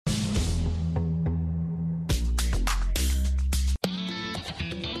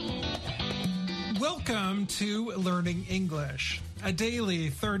Welcome to Learning English, a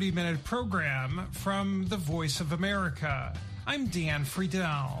daily 30-minute program from the Voice of America. I'm Dan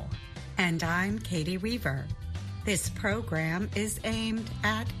Friedel. And I'm Katie Weaver. This program is aimed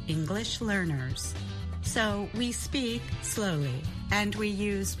at English learners. So we speak slowly, and we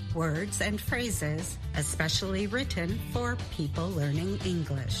use words and phrases especially written for people learning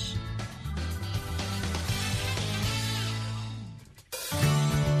English.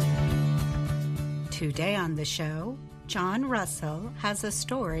 Today on the show, John Russell has a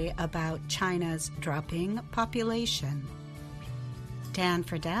story about China's dropping population. Dan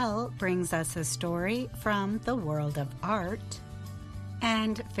Friedel brings us a story from the world of art.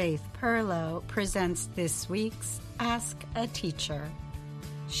 And Faith Perlow presents this week's Ask a Teacher.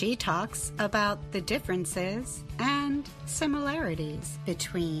 She talks about the differences and similarities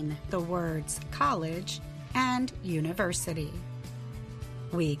between the words college and university.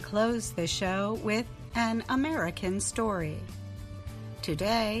 We close the show with an American story.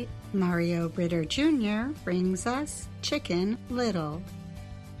 Today, Mario Ritter Jr. brings us Chicken Little.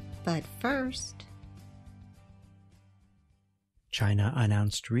 But first, China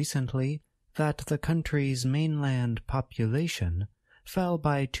announced recently that the country's mainland population fell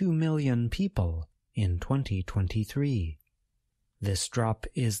by 2 million people in 2023. This drop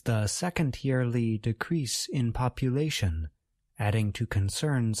is the second yearly decrease in population, adding to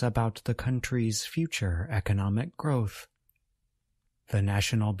concerns about the country's future economic growth. The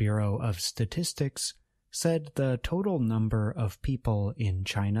National Bureau of Statistics said the total number of people in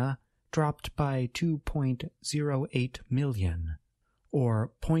China dropped by 2.08 million,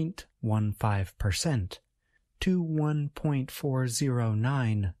 or 0.15%, to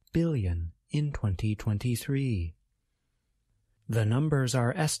 1.409 billion in 2023. The numbers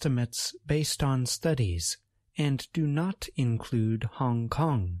are estimates based on studies and do not include Hong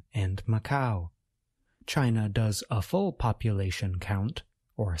Kong and Macau. China does a full population count,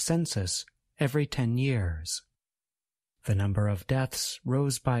 or census, every 10 years. The number of deaths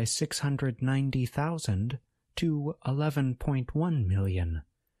rose by 690,000 to 11.1 million,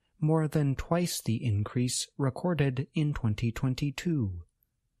 more than twice the increase recorded in 2022.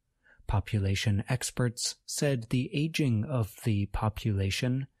 Population experts said the aging of the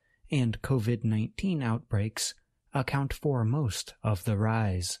population and COVID-19 outbreaks account for most of the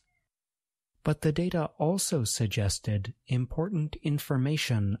rise. But the data also suggested important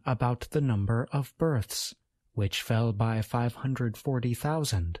information about the number of births, which fell by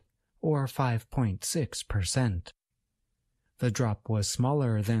 540,000, or 5.6%. The drop was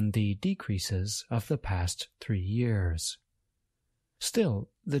smaller than the decreases of the past 3 years. Still,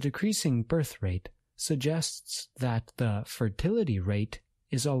 the decreasing birth rate suggests that the fertility rate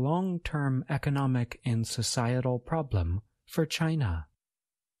is a long-term economic and societal problem for China.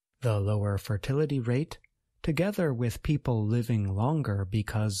 The lower fertility rate, together with people living longer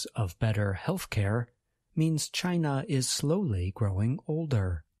because of better health care, means China is slowly growing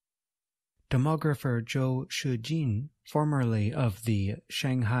older. Demographer Zhou Shijin, formerly of the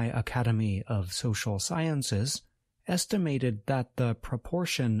Shanghai Academy of Social Sciences, estimated that the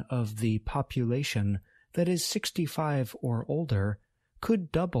proportion of the population that is 65 or older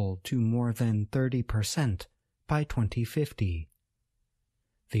could double to more than 30% by 2050.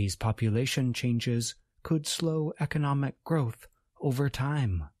 These population changes could slow economic growth over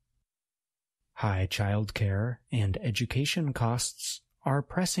time. High childcare and education costs are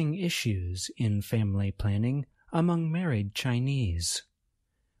pressing issues in family planning among married Chinese.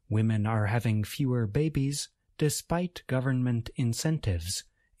 Women are having fewer babies despite government incentives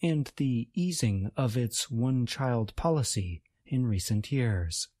and the easing of its one-child policy in recent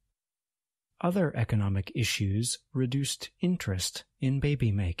years. Other economic issues reduced interest in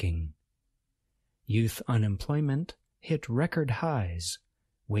baby-making. Youth unemployment hit record highs,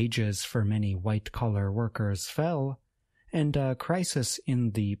 wages for many white-collar workers fell, and a crisis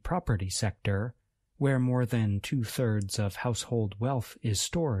in the property sector, where more than 2/3 of household wealth is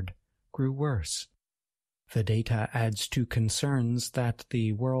stored, grew worse. The data adds to concerns that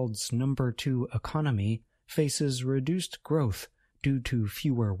the world's number 2 economy faces reduced growth due to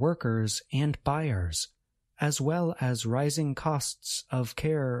fewer workers and buyers, as well as rising costs of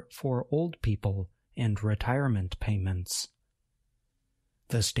care for old people and retirement payments.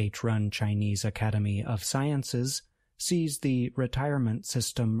 The state-run Chinese Academy of Sciences sees the retirement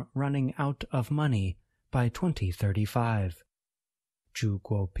system running out of money by 2035. Zhu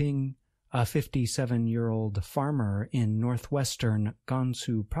Guoping, a 57-year-old farmer in northwestern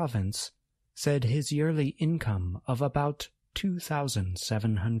Gansu province, said his yearly income of about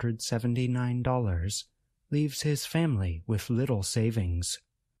 $2,779 leaves his family with little savings.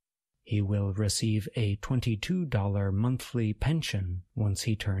 He will receive a $22 monthly pension once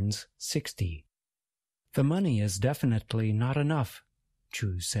he turns 60. The money is definitely not enough,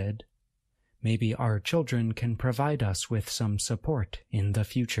 Chu said. Maybe our children can provide us with some support in the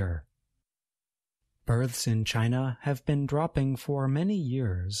future. Births in China have been dropping for many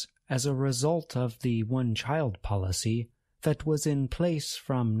years as a result of the one-child policy that was in place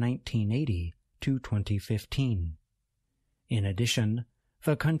from 1980 to 2015. In addition,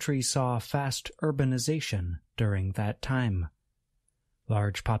 the country saw fast urbanization during that time.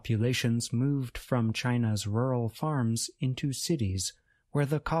 Large populations moved from China's rural farms into cities where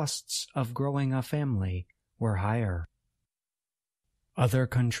the costs of growing a family were higher. Other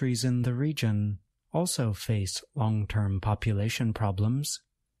countries in the region also face long-term population problems.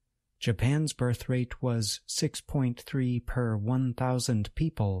 Japan's birth rate was 6.3 per 1,000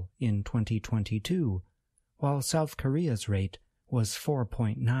 people in 2022, while South Korea's rate was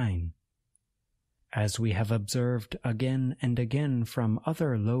 4.9. As we have observed again and again from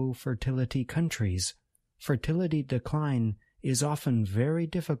other low-fertility countries, fertility decline is often very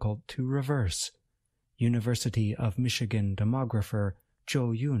difficult to reverse, University of Michigan demographer Jo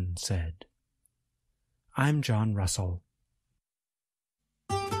Yoon said. I'm John Russell.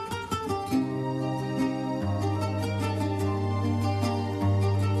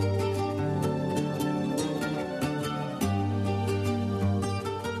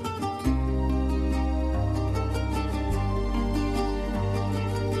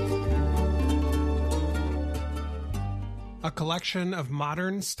 A collection of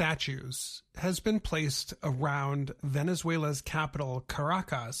modern statues has been placed around Venezuela's capital,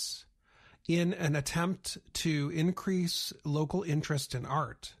 Caracas, in an attempt to increase local interest in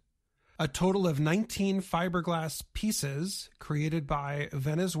art. A total of 19 fiberglass pieces created by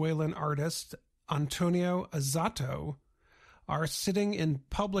Venezuelan artist Antonio Azato are sitting in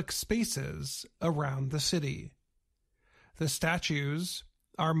public spaces around the city. The statues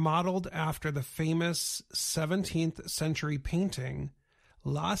are modeled after the famous 17th century painting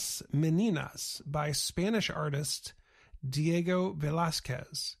Las Meninas by Spanish artist Diego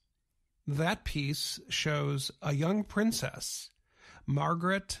Velázquez. That piece shows a young princess,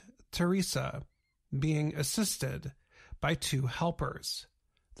 Margaret Teresa, being assisted by two helpers.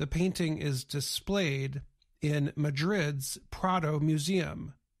 The painting is displayed in Madrid's Prado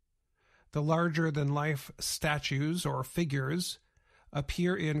Museum. The larger-than-life statues or figures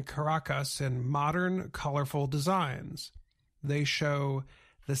appear in Caracas in modern, colorful designs. They show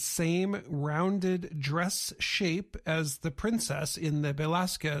the same rounded dress shape as the princess in the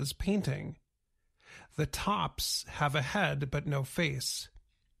Velázquez painting. The tops have a head but no face.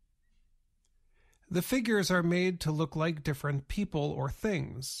 The figures are made to look like different people or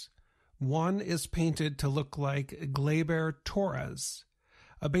things. One is painted to look like Gleyber Torres,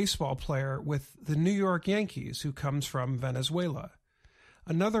 a baseball player with the New York Yankees who comes from Venezuela.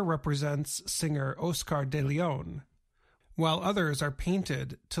 Another represents singer Oscar de Leon, while others are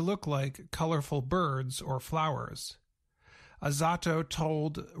painted to look like colorful birds or flowers. Azato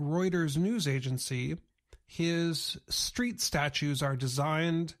told Reuters news agency his street statues are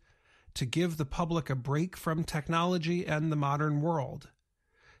designed to give the public a break from technology and the modern world.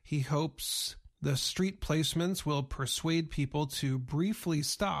 He hopes the street placements will persuade people to briefly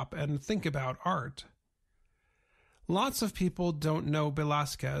stop and think about art. Lots of people don't know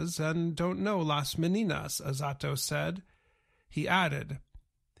Velázquez and don't know Las Meninas, Azato said. He added,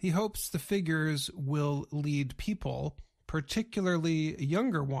 he hopes the figures will lead people, particularly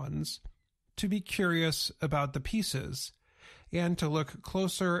younger ones, to be curious about the pieces and to look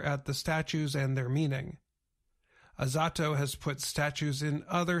closer at the statues and their meaning. Azato has put statues in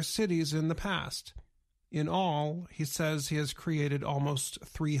other cities in the past. In all, he says he has created almost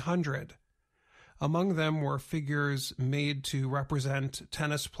 300. Among them were figures made to represent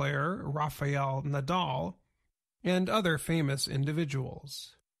tennis player Rafael Nadal and other famous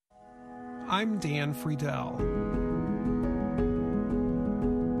individuals. I'm Dan Friedel.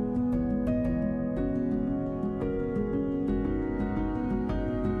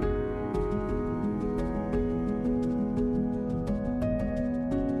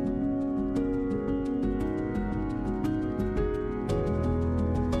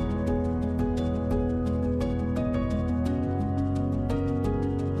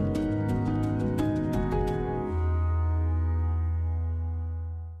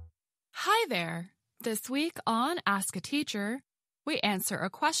 Hi there! This week on Ask a Teacher, we answer a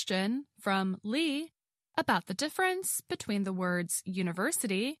question from Lee about the difference between the words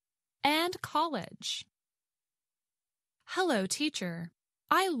university and college. Hello, teacher.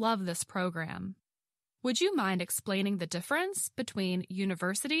 I love this program. Would you mind explaining the difference between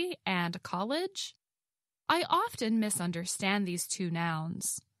university and college? I often misunderstand these two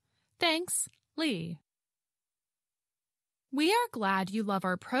nouns. Thanks, Lee. We are glad you love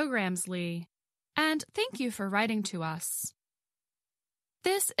our programs, Lee, and thank you for writing to us.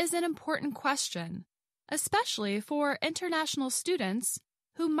 This is an important question, especially for international students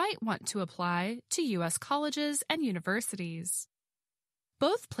who might want to apply to U.S. colleges and universities.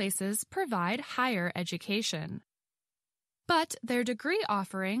 Both places provide higher education, but their degree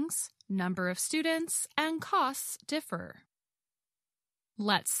offerings, number of students, and costs differ.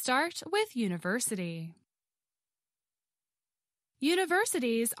 Let's start with university.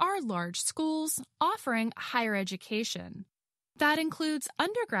 Universities are large schools offering higher education. That includes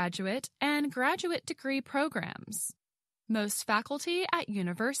undergraduate and graduate degree programs. Most faculty at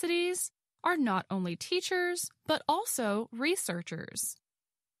universities are not only teachers, but also researchers.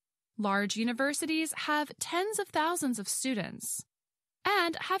 Large universities have tens of thousands of students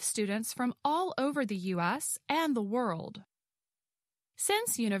and have students from all over the U.S. and the world.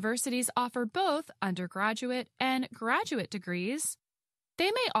 Since universities offer both undergraduate and graduate degrees,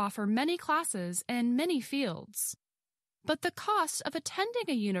 they may offer many classes in many fields. But the cost of attending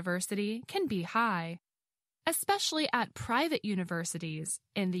a university can be high, especially at private universities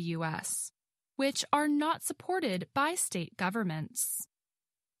in the U.S., which are not supported by state governments.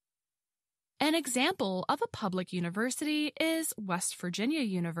 An example of a public university is West Virginia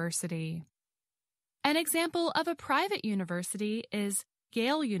University. An example of a private university is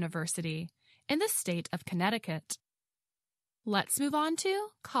Yale University in the state of Connecticut. Let's move on to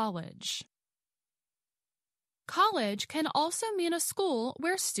college. College can also mean a school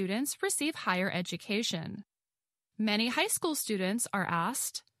where students receive higher education. Many high school students are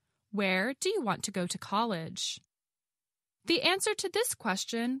asked, "Where do you want to go to college?" The answer to this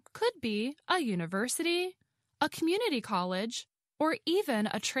question could be a university, a community college, or even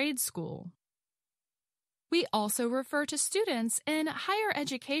a trade school. We also refer to students in higher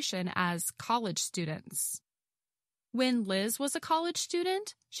education as college students. When Liz was a college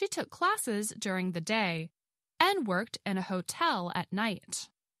student, she took classes during the day and worked in a hotel at night.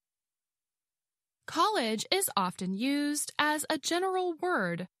 College is often used as a general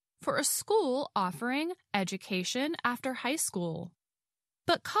word for a school offering education after high school.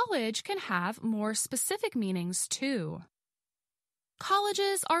 But college can have more specific meanings too.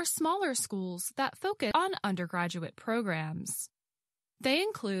 Colleges are smaller schools that focus on undergraduate programs. They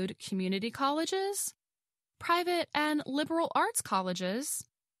include community colleges, private and liberal arts colleges,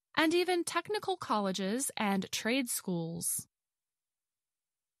 and even technical colleges and trade schools.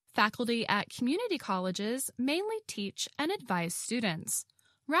 Faculty at community colleges mainly teach and advise students,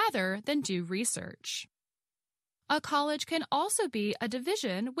 rather than do research. A college can also be a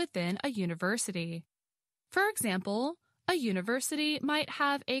division within a university. For example, a university might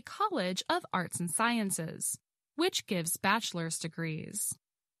have a College of Arts and Sciences, which gives bachelor's degrees.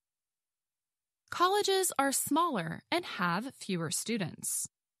 Colleges are smaller and have fewer students,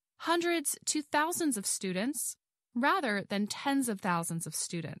 hundreds to thousands of students, rather than tens of thousands of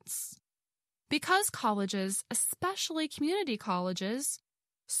students. Because colleges, especially community colleges,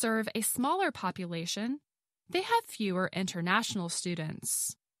 serve a smaller population, they have fewer international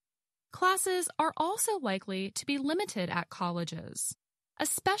students. Classes are also likely to be limited at colleges,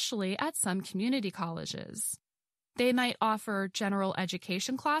 especially at some community colleges. They might offer general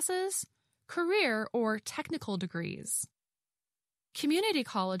education classes, career or technical degrees. Community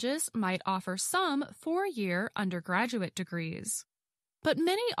colleges might offer some 4-year undergraduate degrees, but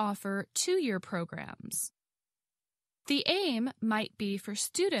many offer 2-year programs. The aim might be for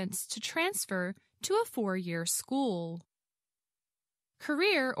students to transfer to a 4-year school.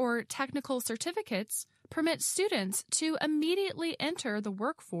 Career or technical certificates permit students to immediately enter the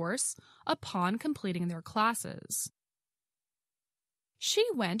workforce upon completing their classes. She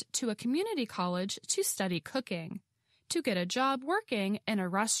went to a community college to study cooking, to get a job working in a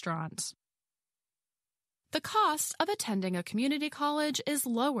restaurant. The cost of attending a community college is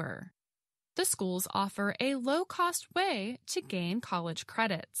lower. The schools offer a low-cost way to gain college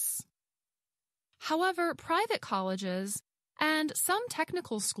credits. However, private colleges and some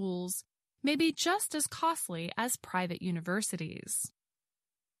technical schools may be just as costly as private universities.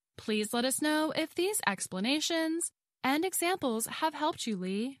 Please let us know if these explanations and examples have helped you,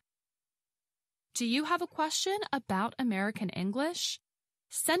 Lee. Do you have a question about American English?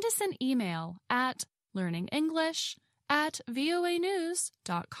 Send us an email at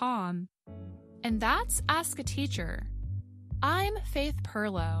learningenglish@voanews.com. And that's Ask a Teacher. I'm Faith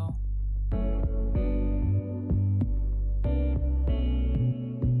Perlow.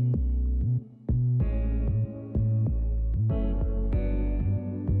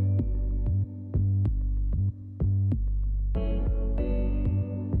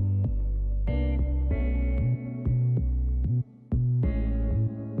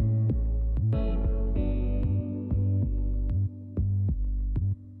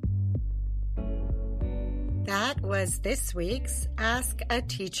 That was this week's Ask a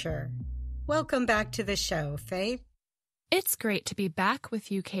Teacher. Welcome back to the show, Faith. It's great to be back with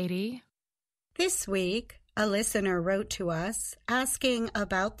you, Katie. This week, a listener wrote to us asking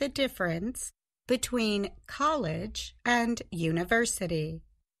about the difference between college and university.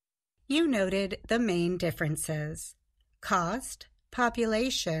 You noted the main differences: cost,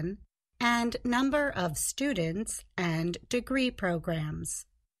 population, and number of students and degree programs.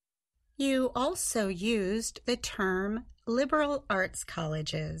 You also used the term liberal arts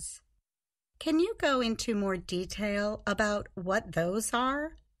colleges. Can you go into more detail about what those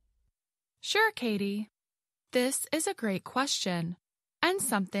are? Sure, Katie. This is a great question, and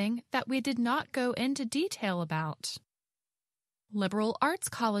something that we did not go into detail about. Liberal arts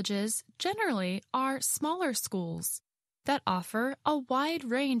colleges generally are smaller schools that offer a wide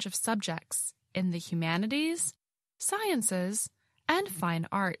range of subjects in the humanities, sciences, and fine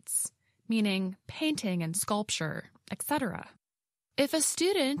arts, meaning painting and sculpture, etc. If a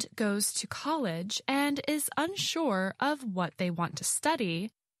student goes to college and is unsure of what they want to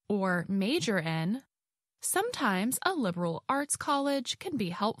study or major in, sometimes a liberal arts college can be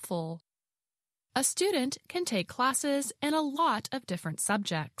helpful. A student can take classes in a lot of different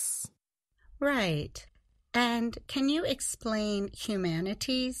subjects. Right. And can you explain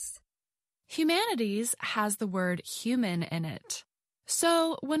humanities? Humanities has the word human in it.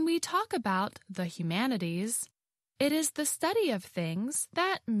 So when we talk about the humanities, it is the study of things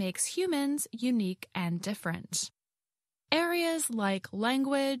that makes humans unique and different. Areas like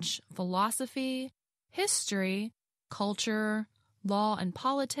language, philosophy, history, culture, law and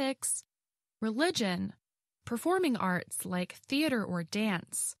politics, religion, performing arts like theater or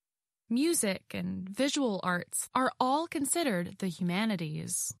dance, music and visual arts are all considered the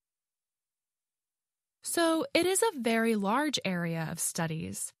humanities. So it is a very large area of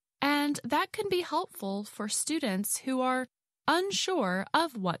studies, and that can be helpful for students who are unsure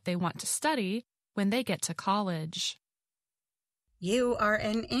of what they want to study when they get to college. You are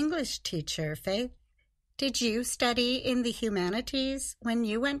an English teacher, Faith. Did you study in the humanities when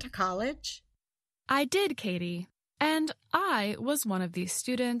you went to college? I did, Katie, and I was one of these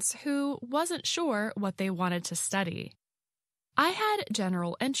students who wasn't sure what they wanted to study. I had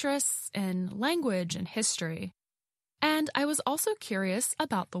general interests in language and history, and I was also curious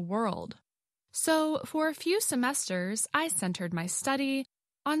about the world. So for a few semesters, I centered my study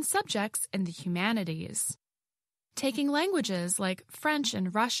on subjects in the humanities, taking languages like French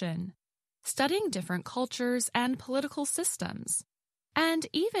and Russian, studying different cultures and political systems, and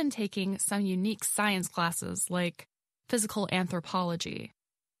even taking some unique science classes like physical anthropology.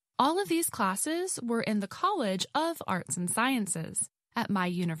 All of these classes were in the College of Arts and Sciences at my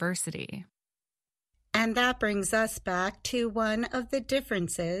university. And that brings us back to one of the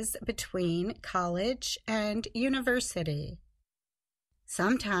differences between college and university.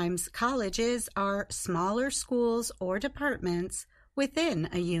 Sometimes colleges are smaller schools or departments within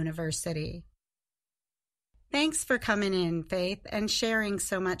a university. Thanks for coming in, Faith, and sharing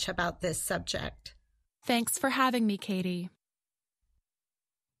so much about this subject. Thanks for having me, Katie.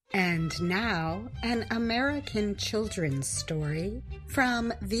 And now, an American children's story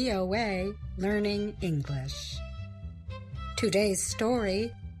from VOA Learning English. Today's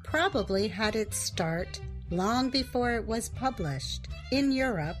story probably had its start long before it was published in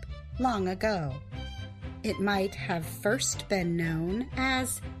Europe long ago. It might have first been known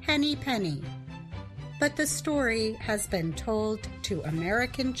as Henny Penny, but the story has been told to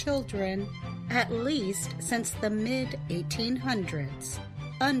American children at least since the mid-1800s.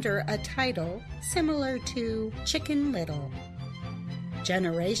 Under a title similar to Chicken Little.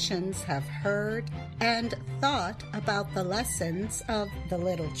 Generations have heard and thought about the lessons of the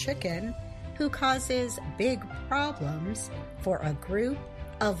little chicken who causes big problems for a group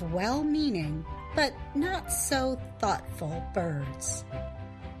of well-meaning but not so thoughtful birds.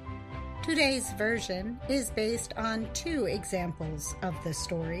 Today's version is based on 2 examples of the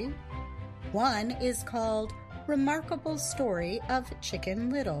story. One is called Remarkable Story of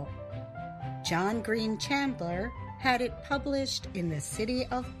Chicken Little. John Green Chandler had it published in the city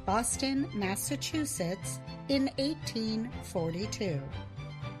of Boston, Massachusetts in 1842.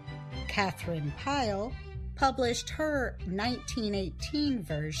 Catherine Pyle published her 1918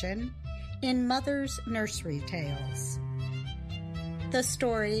 version in Mother's Nursery Tales. The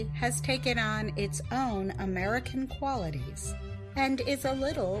story has taken on its own American qualities and is a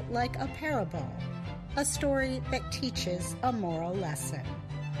little like a parable, a story that teaches a moral lesson.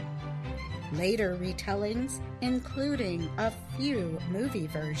 Later retellings, including a few movie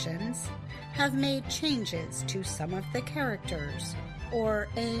versions, have made changes to some of the characters or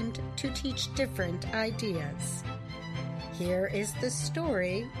aimed to teach different ideas. Here is the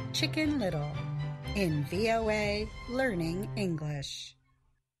story Chicken Little in VOA Learning English.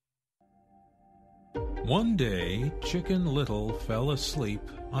 One day, Chicken Little fell asleep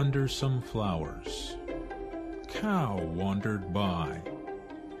under some flowers. Cow wandered by,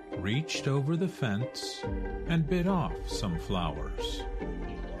 reached over the fence, and bit off some flowers.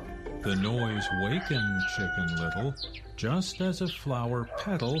 The noise wakened Chicken Little just as a flower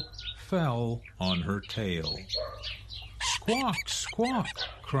petal fell on her tail. "Squawk, squawk!"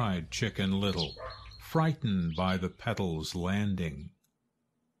 cried Chicken Little, frightened by the petal's landing.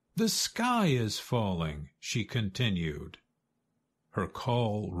 "The sky is falling," she continued, her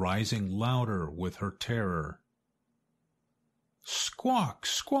call rising louder with her terror. "Squawk,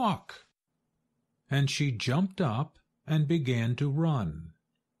 squawk!" And she jumped up and began to run,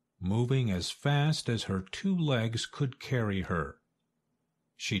 moving as fast as her 2 legs could carry her.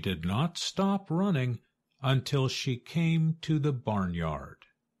 She did not stop running until she came to the barnyard.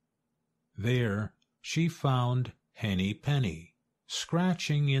 There she found Henny Penny,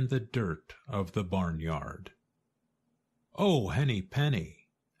 scratching in the dirt of the barnyard. "Oh, Henny Penny,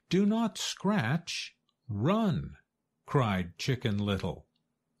 do not scratch, run!" cried Chicken Little.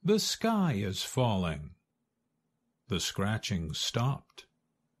 "The sky is falling." The scratching stopped.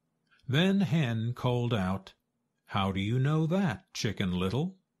 Then Hen called out, "How do you know that, Chicken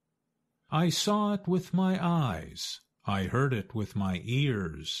Little?" "I saw it with my eyes, I heard it with my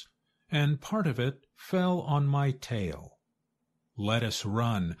ears, and part of it fell on my tail. Let us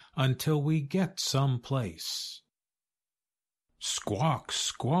run until we get some place." "Squawk,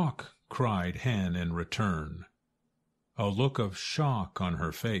 squawk!" cried Hen in return, a look of shock on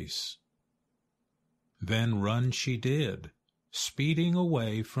her face. Then run she did, speeding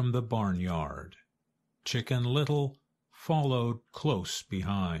away from the barnyard. Chicken Little followed close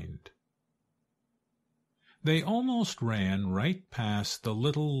behind. They almost ran right past the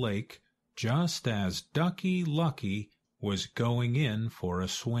little lake just as Ducky Lucky was going in for a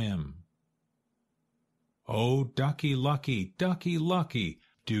swim. "Oh, Ducky Lucky, Ducky Lucky,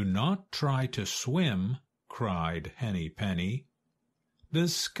 do not try to swim," cried Henny Penny. "The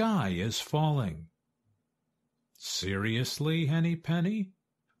sky is falling." "Seriously, Henny Penny?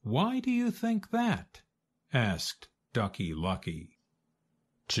 Why do you think that?" asked Ducky Lucky.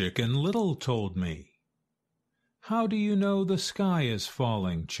 "Chicken Little told me." "How do you know the sky is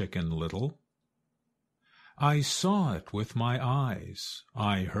falling, Chicken Little?" "I saw it with my eyes,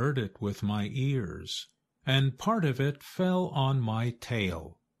 I heard it with my ears, and part of it fell on my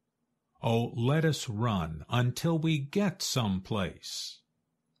tail. Oh, let us run until we get some place."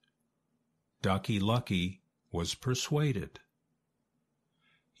 Ducky Lucky was persuaded.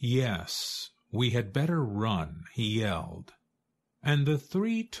 "Yes, we had better run," he yelled, and the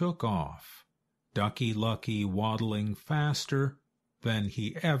 3 took off, Ducky Lucky waddling faster than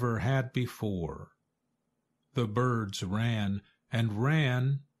he ever had before. The birds ran and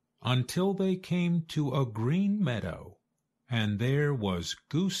ran until they came to a green meadow, and there was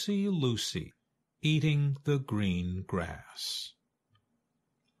Goosey Lucy eating the green grass.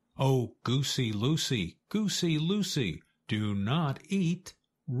 "Oh, Goosey Lucy, Goosey Lucy, do not eat,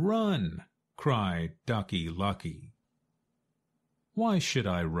 run!" cried Ducky Lucky. "Why should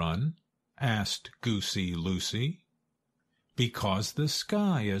I run?" asked Goosey Lucy. "Because the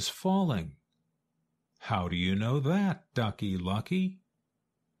sky is falling." "How do you know that, Ducky Lucky?"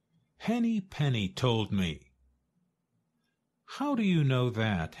 "Henny Penny told me." "How do you know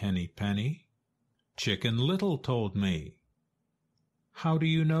that, Henny Penny?" "Chicken Little told me." "How do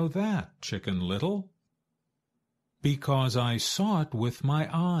you know that, Chicken Little?" "Because I saw it with my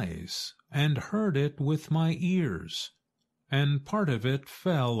eyes, and heard it with my ears, and part of it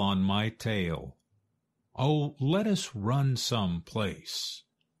fell on my tail. Oh, let us run some place."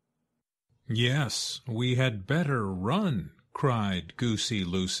 "Yes, we had better run," cried Goosey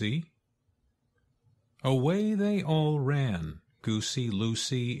Lucy. Away they all ran, Goosey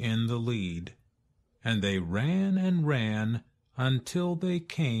Lucy in the lead, and they ran and ran until they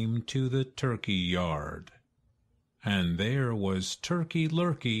came to the turkey yard. And there was Turkey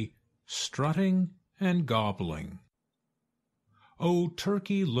Lurkey strutting and gobbling. "Oh,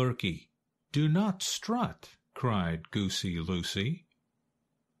 Turkey Lurkey, do not strut," cried Goosey Lucy.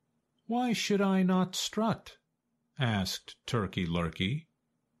 "Why should I not strut?" asked Turkey Lurkey.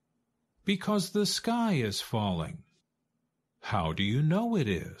 "Because the sky is falling." "How do you know it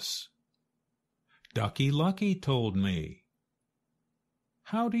is?" "Ducky Lucky told me."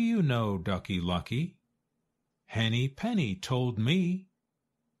 "How do you know, Ducky Lucky?" "Henny Penny told me."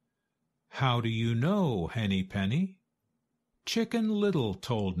 "How do you know, Henny Penny?" Chicken Little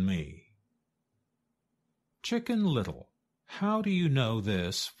told me. Chicken Little, how do you know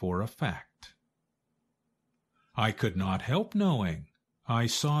this for a fact? I could not help knowing. I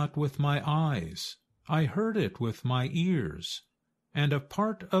saw it with my eyes. I heard it with my ears, and a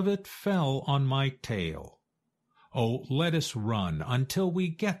part of it fell on my tail. Oh, let us run until we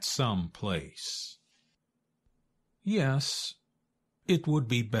get some place. Yes, it would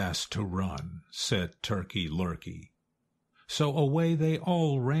be best to run, said Turkey Lurkey. So away they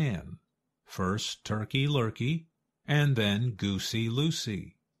all ran, first Turkey Lurkey, and then Goosey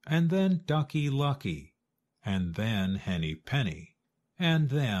Loosey, and then Ducky Lucky, and then Henny Penny, and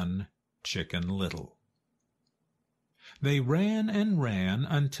then Chicken Little. They ran and ran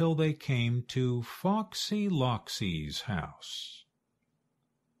until they came to Foxy Loxy's house.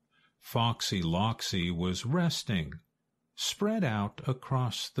 Foxy Loxy was resting, spread out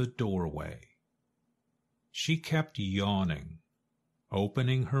across the doorway. She kept yawning,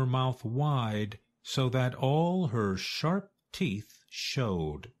 opening her mouth wide so that all her sharp teeth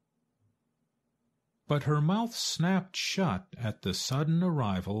showed. But her mouth snapped shut at the sudden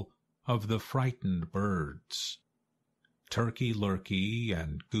arrival of the frightened birds. Turkey Lurkey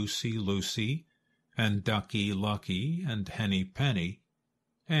and Goosey Loosey and Ducky Lucky and Henny Penny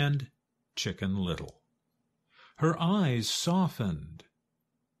and Chicken Little. Her eyes softened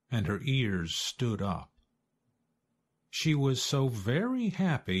and her ears stood up. She was so very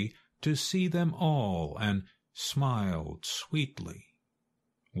happy to see them all and smiled sweetly.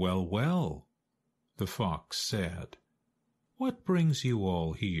 "Well, well," the fox said, "what brings you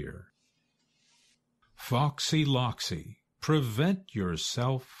all here?" "Foxy Loxy, prevent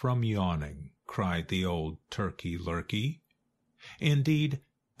yourself from yawning," cried the old Turkey Lurkey. "Indeed,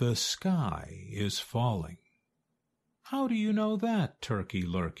 the sky is falling." "How do you know that, Turkey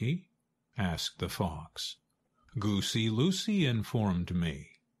Lurkey?" asked the fox. "Goosey Loosey informed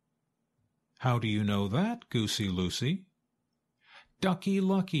me." "How do you know that, Goosey Loosey?" "Ducky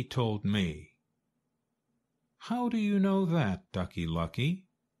Lucky told me." "How do you know that, Ducky Lucky?"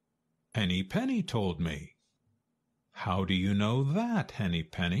 "Henny Penny told me." "How do you know that, Henny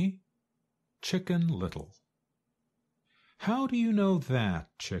Penny?" "Chicken Little." "How do you know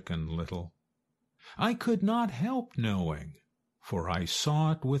that, Chicken Little?" "I could not help knowing, for I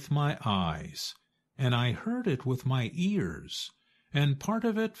saw it with my eyes, and I heard it with my ears, and part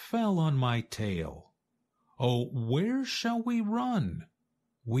of it fell on my tail. Oh, where shall we run?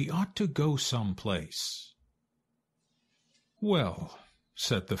 We ought to go some place." "Well,"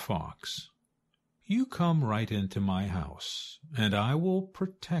 said the fox, "you come right into my house, and I will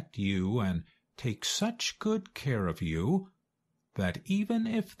protect you and take such good care of you that even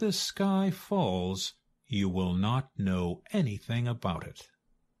if the sky falls, you will not know anything about it."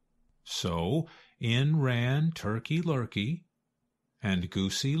 So in ran Turkey Lurkey, and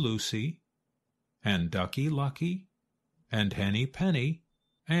Goosey Loosey, and Ducky Lucky, and Henny Penny,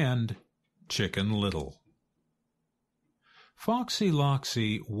 and Chicken Little. Foxy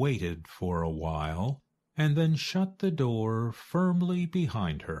Loxy waited for a while, and then shut the door firmly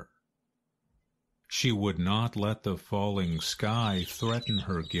behind her. She would not let the falling sky threaten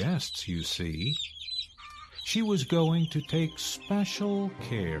her guests, you see. She was going to take special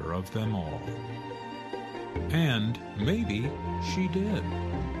care of them all. And maybe she did.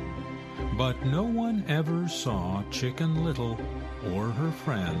 But no one ever saw Chicken Little or her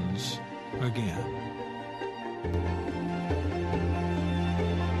friends again.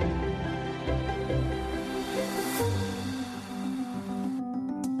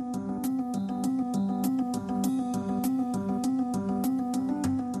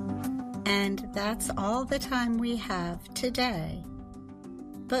 And that's all the time we have today.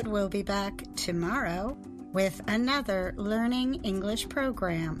 But we'll be back tomorrow with another Learning English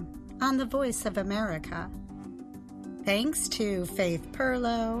program on the Voice of America. Thanks to Faith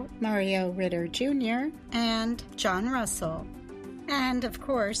Perlow, Mario Ritter Jr., and John Russell. And, of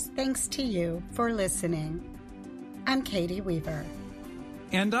course, thanks to you for listening. I'm Katie Weaver.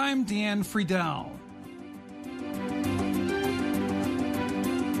 And I'm Dan Friedel.